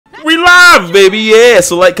subscribe, baby, yeah.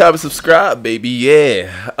 So like, comment, subscribe, baby,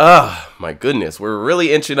 yeah. My goodness, we're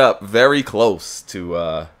really inching up very close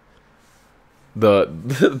to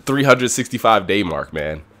the 365 day mark,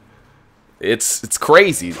 man. It's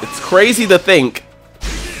crazy. It's crazy to think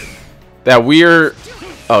that we're...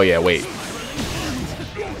 Oh yeah, wait.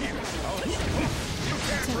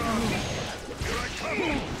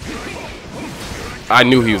 I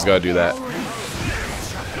knew he was gonna do that.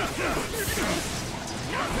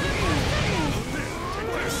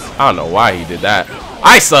 I don't know why he did that.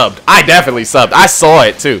 I subbed. I definitely subbed. I saw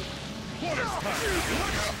it too.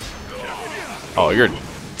 Oh, you're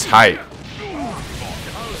tight.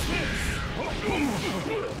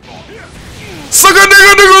 Sucker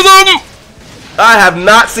nigga nigga. I have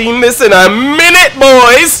not seen this in a minute,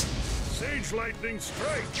 boys.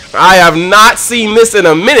 I have not seen this in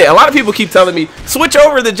a minute. A lot of people keep telling me, switch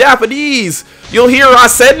over to Japanese. You'll hear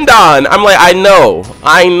Rasendan. I'm like, I know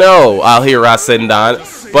I'll hear Rasendan,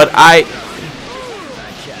 but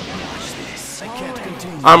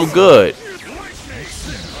I'm good.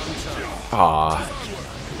 Aw.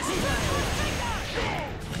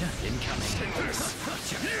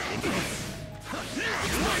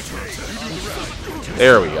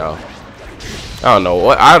 There we go. I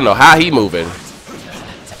don't know how he moving.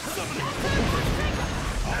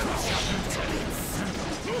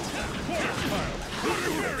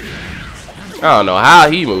 I don't know how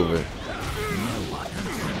he moving.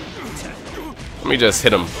 Let me just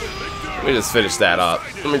hit him. Let me just finish that up.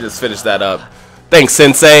 Thanks,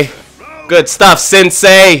 Sensei. Good stuff,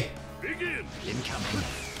 Sensei.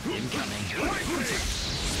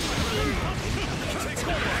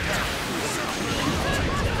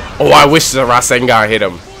 Oh, I wish the Rasengan hit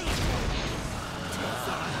him.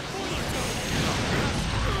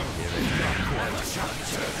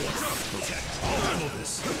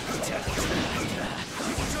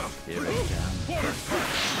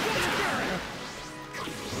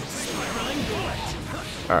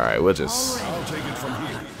 Alright, we'll just...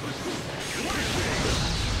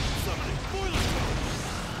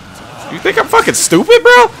 You think I'm fucking stupid,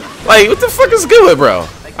 bro? Like, what the fuck is good, bro?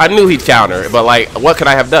 I knew he'd counter, but like, what could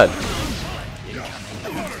I have done?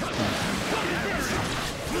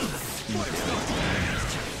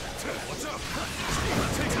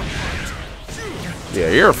 Yeah,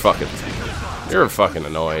 you're fucking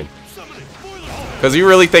annoying. Cause you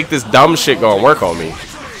really think this dumb shit gonna work on me?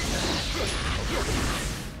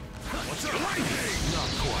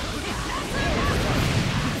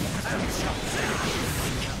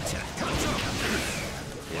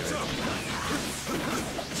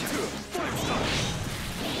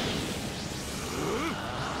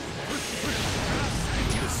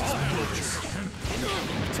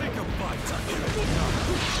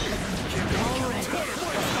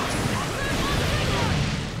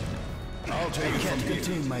 I can't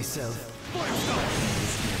contain myself.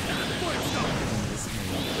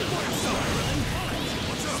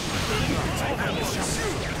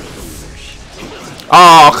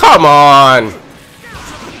 Oh, come on.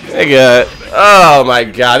 Nigga. Oh my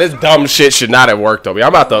god, this dumb shit should not have worked on me. I'm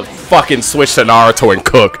about to fucking switch to Naruto and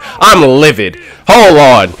cook. I'm livid. Hold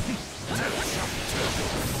on.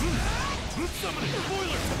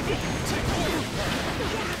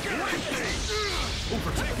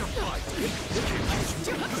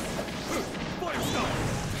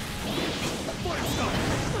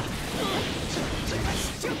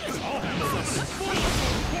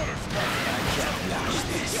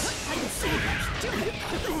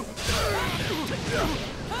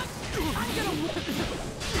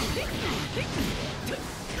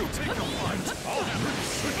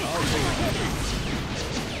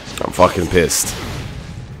 I'm fucking pissed.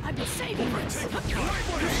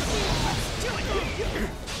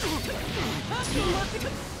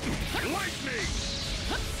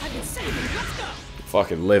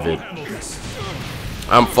 Fucking livid.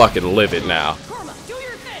 I'm fucking livid now.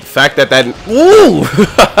 The fact that Ooh!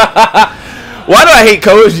 Why do I hate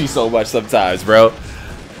Koji so much sometimes, bro?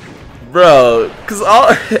 Bro, cause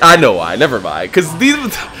I know why. Never mind. Cause these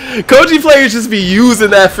Koji players just be using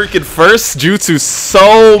that freaking first jutsu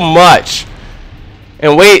so much.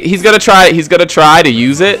 And wait, he's gonna try to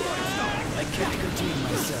use it.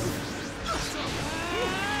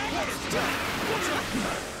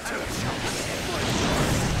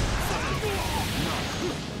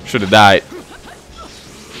 Should have died.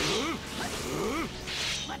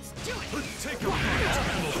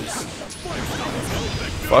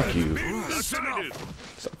 Fuck you.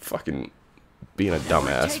 Stop fucking being a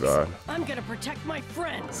dumbass, bro. I'm gonna protect my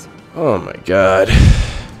friends. Oh my god.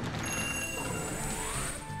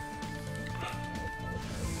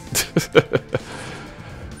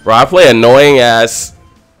 Bro, I play annoying ass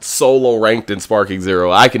solo ranked in Sparking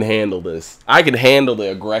Zero. I can handle this. I can handle the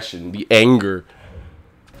aggression, the anger.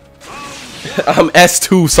 I'm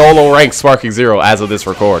S2 solo ranked Sparking Zero as of this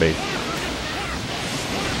recording.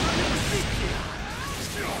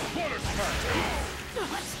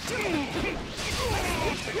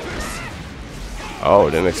 Oh,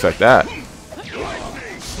 didn't expect that.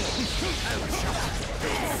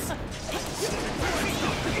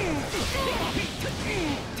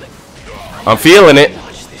 I'm feeling it.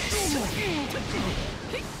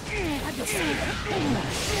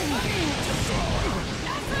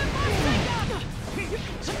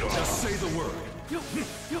 Just say the word.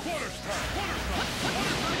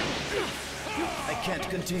 I can't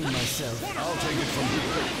contain myself. I'll take it from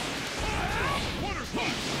here.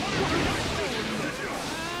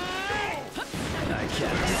 I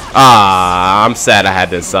can't. Ah, I'm sad I had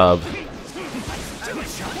this sub.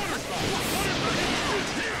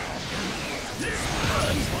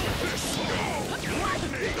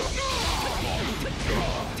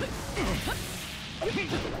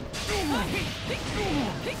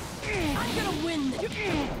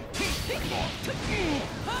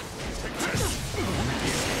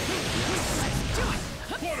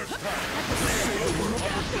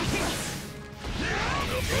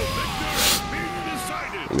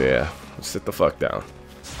 Yeah, sit the fuck down.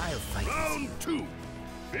 I'll fight with you.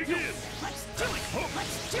 Begin. Let's do it.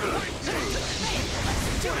 Let's do it.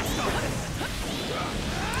 Let's do it.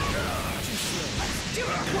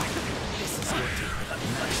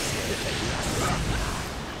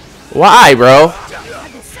 Why, bro?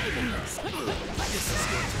 I've been saving this.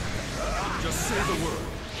 Just say the word.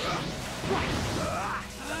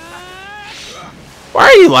 Why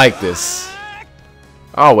are you like this?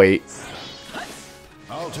 I'll wait.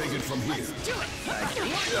 I'll take it from here.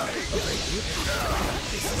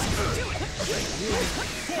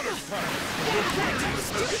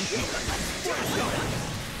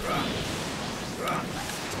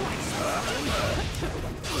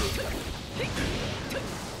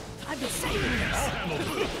 I've been saving this.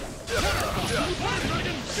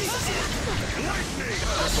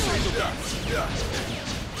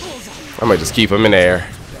 I might just keep him in the air.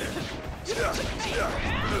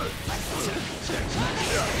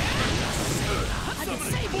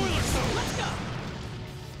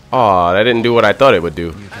 Oh, that didn't do what I thought it would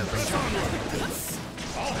do.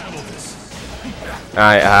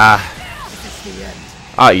 I'll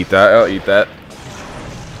eat that. I'll eat that.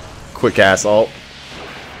 Quick ass ult.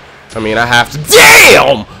 I mean, I have to.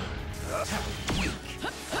 Damn!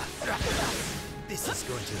 This is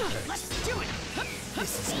going to hurt. Let's do it.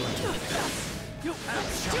 This is going to hurt.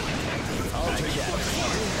 I'll take it.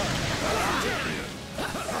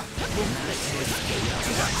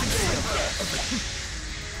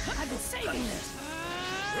 I've been saving this.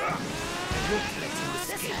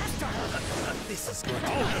 This is going to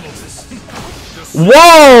hurt.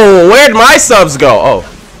 Whoa! Where'd my subs go? Oh.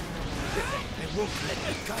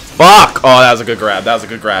 Fuck! Oh, that was a good grab. That was a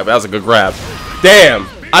good grab. That was a good grab. Damn!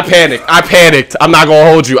 I panicked. I panicked. I'm not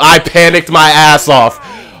gonna hold you. I panicked my ass off.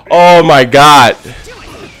 Oh my god.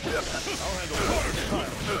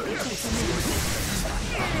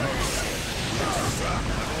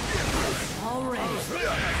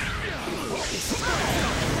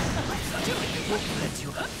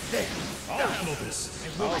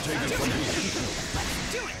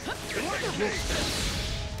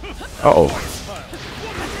 Uh-oh.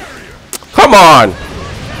 Come on!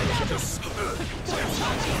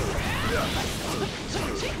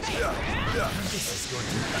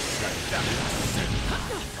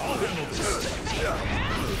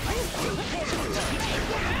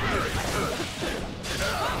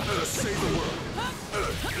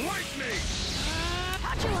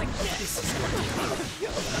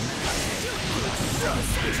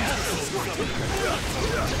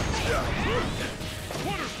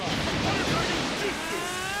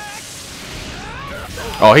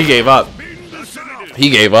 Oh, he gave up.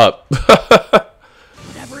 He gave up.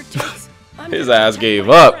 His ass gave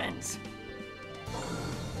up.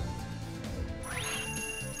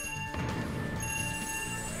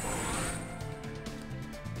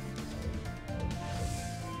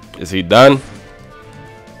 Is he done?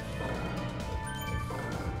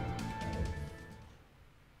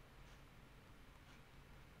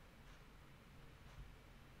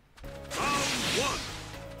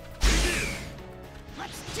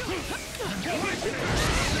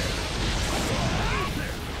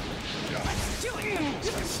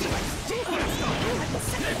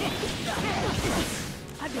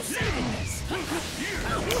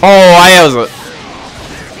 Oh, I was a.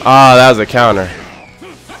 Oh, that was a counter.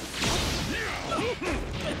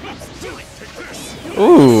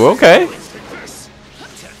 Ooh, okay.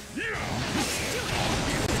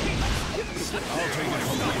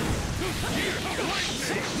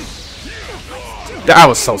 That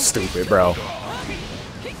was so stupid, bro.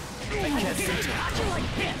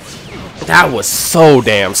 That was so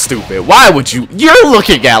damn stupid. Why would you? You're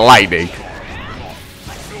looking at lightning.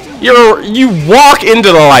 You walk into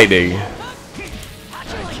the lightning.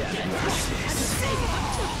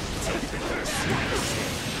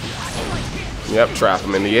 Yep, trap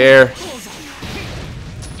him in the air.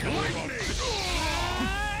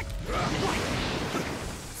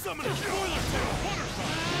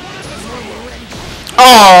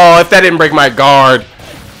 Oh, if that didn't break my guard.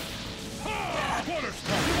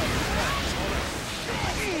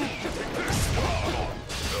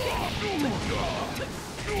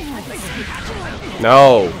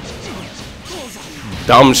 No.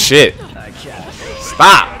 Dumb shit.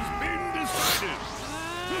 Stop.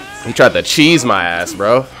 He tried to cheese my ass,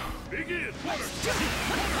 bro.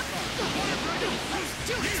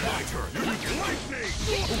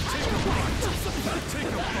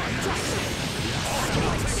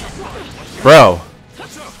 Bro.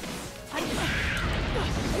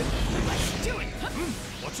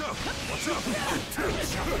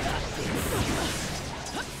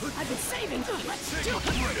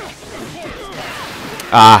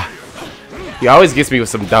 Ah. He always gets me with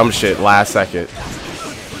some dumb shit last second.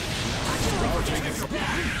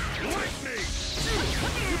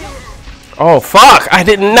 Oh, fuck. I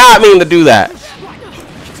did not mean to do that.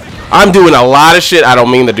 I'm doing a lot of shit I don't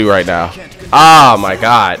mean to do right now. Oh, my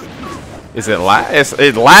God.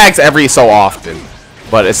 It lags every so often.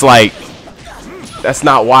 But it's like, that's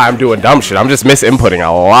not why I'm doing dumb shit. I'm just misinputting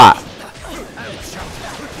a lot.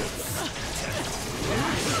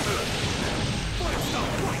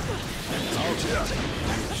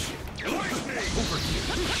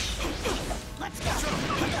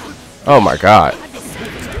 Oh my God.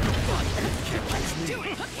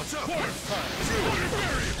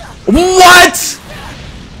 What?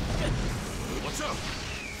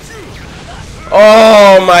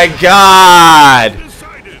 Oh my God.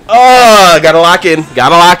 Oh, gotta lock in.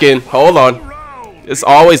 Gotta lock in. Hold on. It's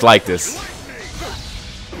always like this.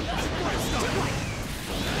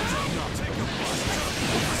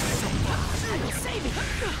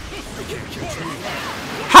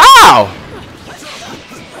 How?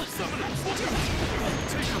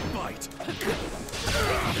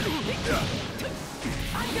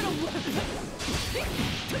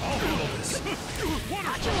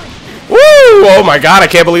 Woo! Oh my God, I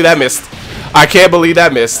can't believe that missed. I can't believe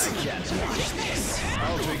that missed.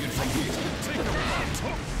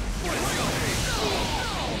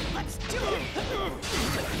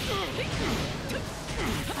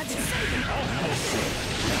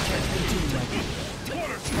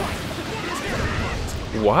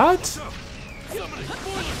 What?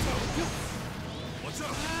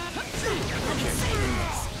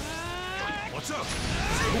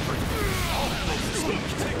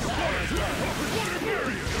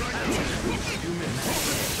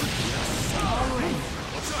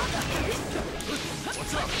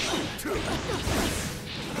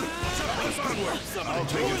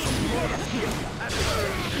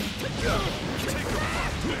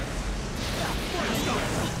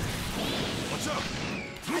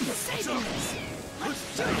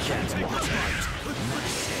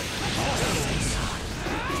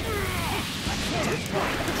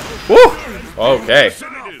 Woo! Okay.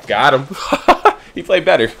 Got him. He played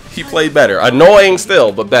better. He played better. Annoying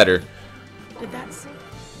still, but better.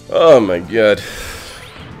 Oh my God.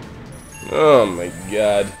 Oh my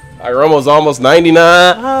God. Iromo's almost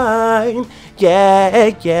 99. Yeah.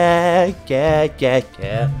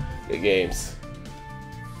 Good games.